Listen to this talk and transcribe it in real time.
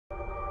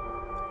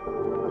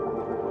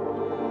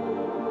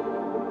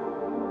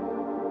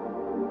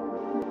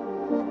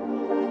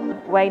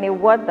we're in a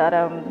world that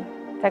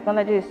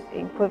technology is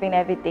improving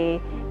every day.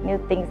 New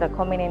things are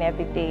coming in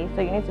every day.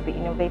 So you need to be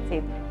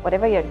innovative.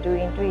 Whatever you're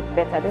doing, do it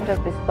better. Don't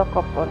just be stuck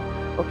up on,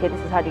 okay, this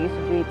is how they used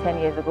to do it 10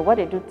 years ago. What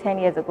they do 10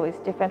 years ago is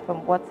different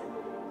from what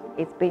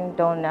it's being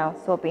done now.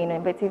 So be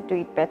innovative, do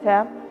it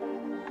better.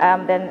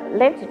 Then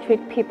learn to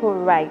treat people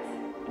right.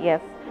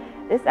 Yes,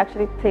 this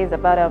actually plays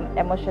about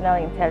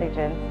emotional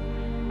intelligence.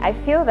 I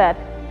feel that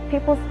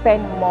people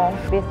spend more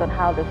based on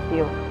how they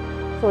feel.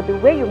 So the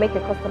way you make a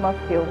customer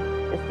feel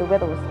is the way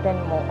they will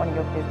spend more on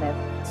your business.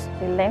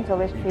 So you learn to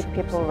always treat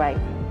people right.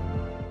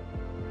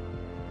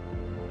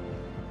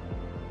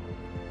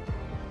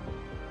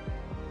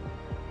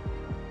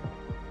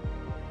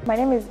 My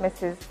name is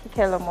Mrs.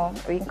 Kikelomo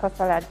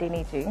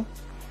Adeniji.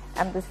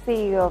 I'm the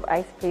CEO of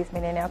Iceplace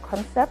Millennial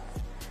Concept.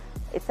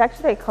 It's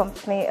actually a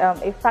company,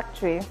 a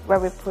factory where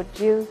we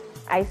produce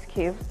ice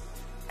cubes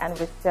and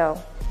we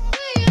sell.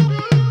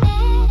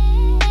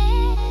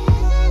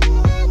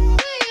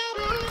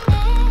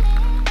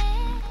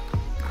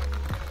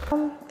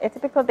 A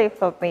typical day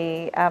for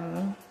me,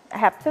 I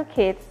have 2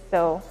 kids,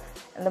 so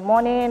in the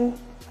morning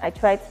I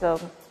try to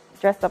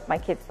dress up my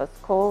kids for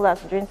school.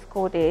 That's during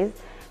school days,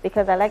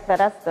 because I like that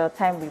that's the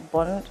time we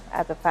bond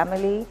as a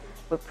family.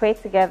 We pray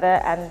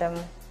together and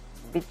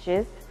we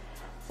gist.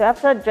 So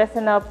after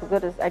dressing up,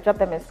 I drop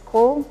them in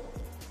school.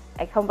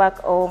 I come back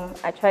home.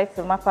 I try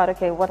to map out,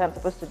 okay, what I'm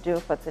supposed to do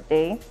for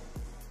today.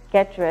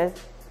 Get dressed,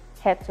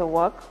 head to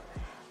work.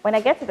 When I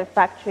get to the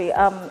factory,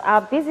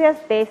 our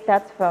busiest day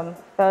starts from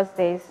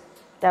Thursdays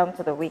down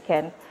to the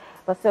weekend.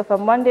 But so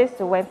from Mondays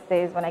to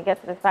Wednesdays, when I get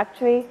to the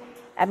factory,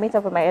 I meet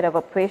up with my head of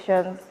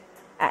operations.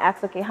 I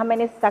ask, okay, how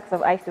many stacks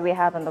of ice do we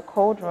have in the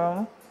cold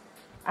room?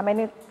 How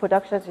many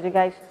productions do you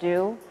guys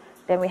do?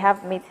 Then we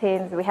have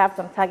meetings. We have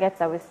some targets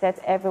that we set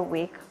every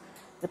week,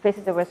 the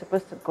places that we're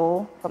supposed to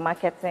go for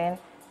marketing.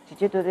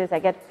 Did you do this? I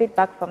get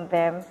feedback from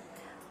them.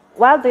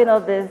 While doing all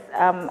this,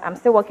 I'm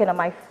still working on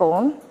my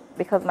phone,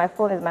 because my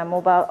phone is my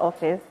mobile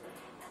office.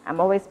 I'm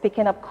always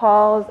picking up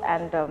calls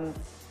and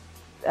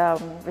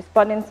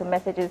responding to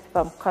messages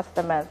from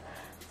customers.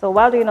 So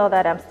while doing all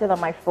that, I'm still on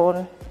my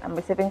phone. I'm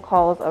receiving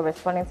calls or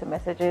responding to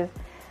messages.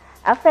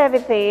 After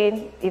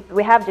everything, if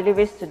we have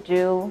deliveries to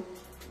do,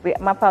 we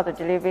map out the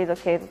deliveries.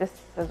 Okay, this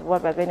is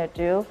what we're going to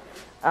do,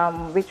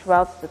 which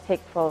routes to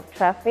take for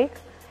traffic.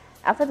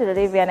 After the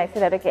delivery, and I say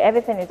that, okay,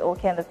 everything is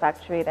okay in the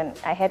factory, then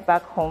I head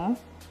back home.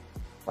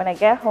 When I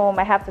get home,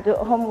 I have to do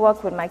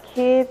homework with my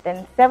kids.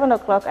 Then 7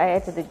 o'clock, I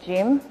head to the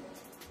gym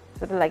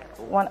to do like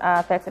 1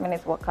 hour, 30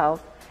 minutes workout.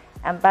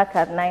 I'm back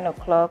at 9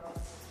 o'clock,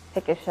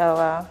 take a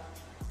shower,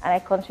 and I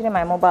continue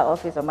my mobile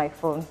office on my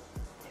phone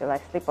till I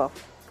sleep off.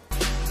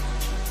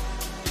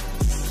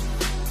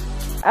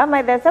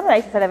 There's something I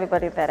used to tell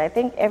everybody, that I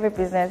think every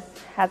business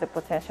has the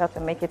potential to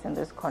make it in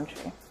this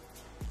country.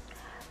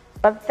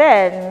 But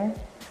then,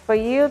 for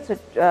you to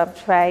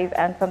thrive,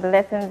 and from the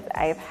lessons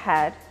I've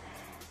had,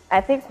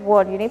 I think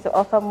you need to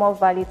offer more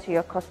value to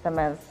your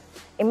customers.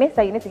 It means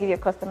that you need to give your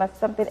customers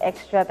something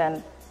extra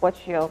than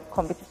what your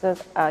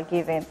competitors are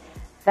giving.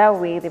 That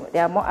way, they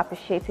are more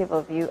appreciative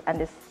of you and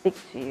they stick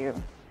to you.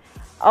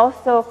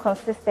 Also,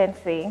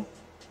 consistency.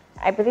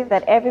 I believe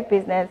that every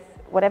business,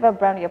 whatever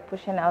brand you're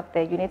pushing out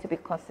there, you need to be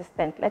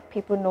consistent. Let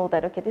people know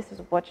that, okay, this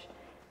is what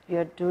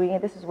you're doing,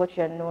 this is what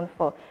you're known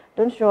for.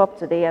 Don't show up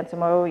today and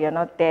tomorrow you're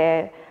not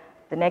there.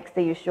 The next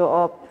day you show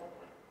up.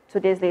 2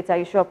 days later,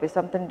 you show up with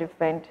something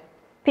different.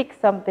 Pick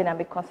something and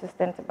be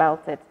consistent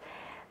about it.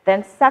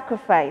 Then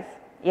sacrifice.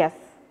 Yes,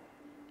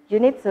 you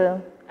need to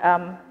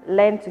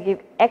learn to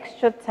give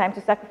extra time,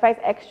 to sacrifice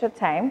extra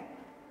time,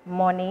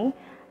 money,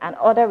 and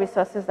other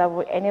resources that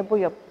will enable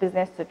your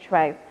business to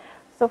thrive.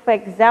 So for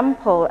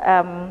example,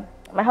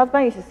 my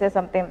husband used to say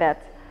something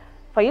that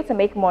for you to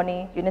make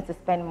money, you need to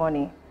spend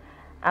money.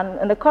 And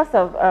in the course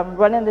of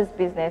running this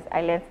business,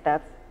 I learned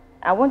that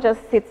I won't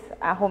just sit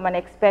at home and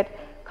expect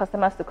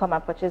customers to come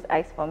and purchase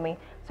ice for me.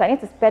 So I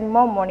need to spend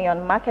more money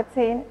on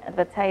marketing,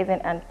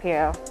 advertising, and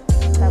PR.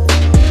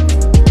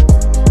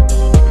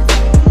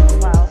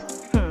 Wow.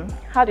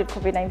 How did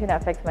COVID-19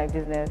 affect my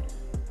business?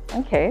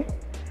 Okay.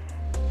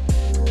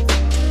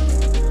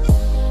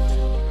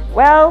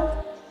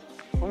 Well,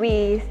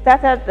 we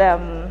started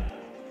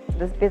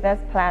this business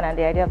plan and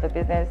the idea of the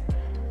business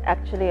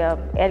actually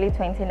early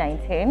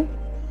 2019.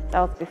 That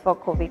was before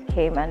COVID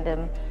came,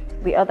 and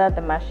we ordered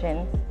the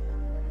machines.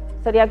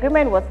 So the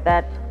agreement was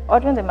that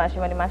ordering the machine,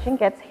 when the machine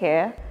gets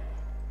here,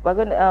 we're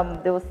going to,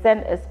 they will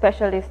send a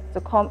specialist to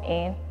come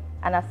in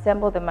and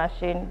assemble the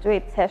machine, do a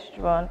test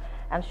run,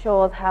 and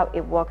show us how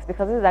it works.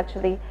 Because this is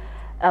actually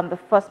the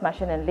first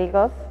machine in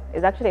Lagos.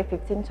 It's actually a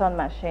 15-ton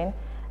machine,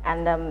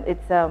 and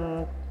it's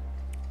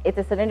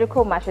a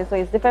cylindrical machine, so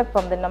it's different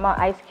from the normal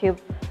ice cube,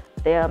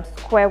 the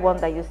square one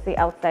that you see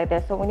outside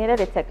there. So we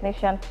needed a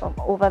technician from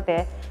over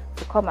there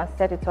to come and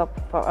set it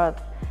up for us.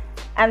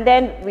 And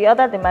then we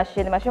ordered the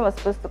machine. The machine was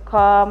supposed to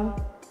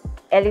come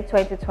early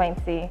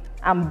 2020,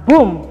 and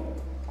boom,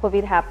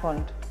 COVID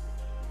happened.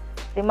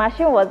 The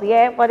machine was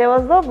here, but there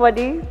was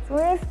nobody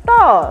to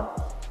install.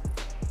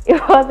 It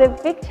was a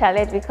big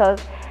challenge because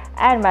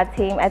I and my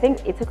team, I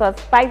think it took us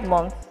 5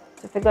 months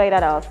to figure it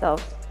out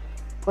ourselves.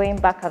 Going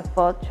back and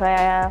forth,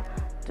 try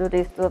do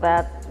this, do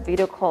that,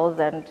 video calls,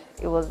 and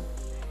it was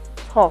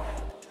tough.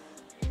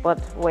 But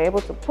we were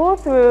able to pull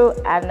through,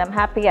 and I'm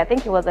happy. I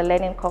think it was a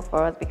learning curve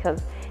for us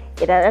because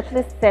it had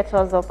actually set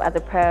us up as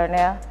a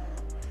pioneer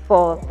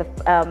for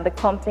the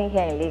company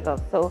here in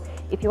Lagos. So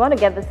if you want to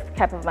get this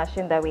type of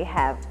machine that we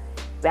have,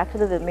 we're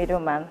actually the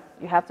middleman.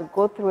 You have to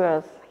go through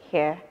us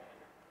here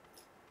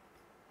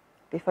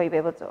before you'll be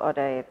able to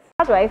order it.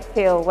 How do I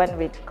feel when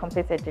we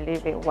completed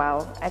delivery?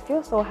 Wow, I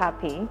feel so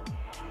happy.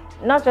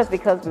 Not just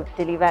because we've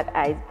delivered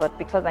ice, but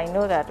because I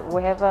know that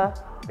whoever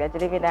we are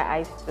delivering that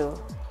ice to,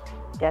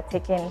 they're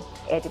taking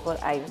edible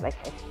ice, like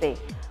I say.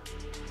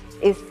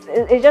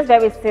 It's just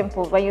very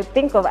simple. When you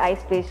think of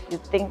Iceplace, you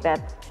think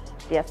that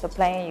they are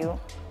supplying you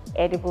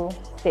edible,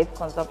 safe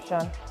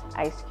consumption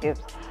ice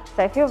cubes.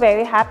 So I feel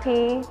very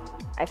happy.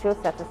 I feel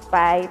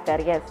satisfied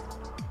that yes,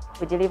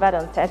 we delivered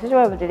on time. Especially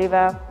when we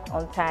deliver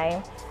on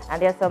time.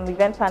 And there's some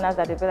event planners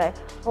that will be like,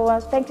 oh, well,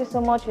 thank you so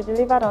much, you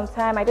delivered on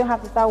time. I don't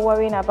have to start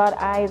worrying about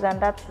ice,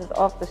 and that is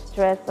off the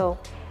stress. So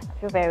I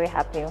feel very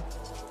happy.